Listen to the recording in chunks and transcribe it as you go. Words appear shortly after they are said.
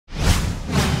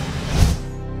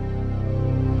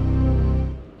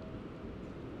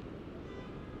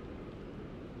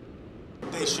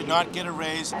They should not get a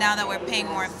raise. Now that we're paying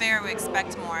more fare, we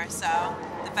expect more. So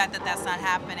the fact that that's not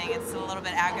happening, it's a little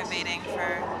bit aggravating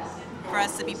for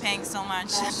us to be paying so much.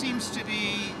 It seems to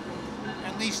be,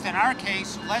 at least in our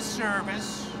case, less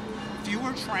service,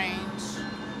 fewer trains,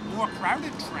 more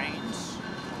crowded trains.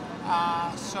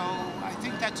 So I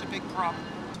think that's a big problem.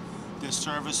 The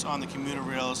service on the commuter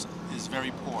rails is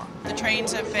very poor. The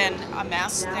trains have been a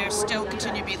mess. They still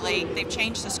continue to be late. They've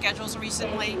changed the schedules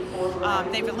recently.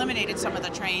 They've eliminated some of the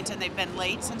trains, and they've been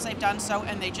late since they've done so,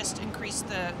 and they just increased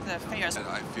the fares.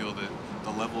 I feel that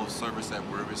the level of service that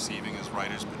we're receiving as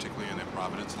riders, particularly in the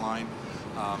Providence line,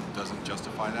 doesn't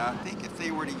justify that. I think if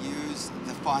they were to use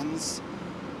the funds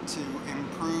to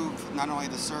improve not only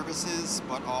the services,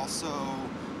 but also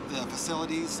the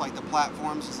facilities, like the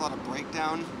platforms, there's a lot of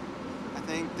breakdown, I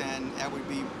think, then it would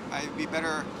be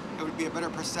a better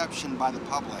perception by the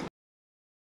public.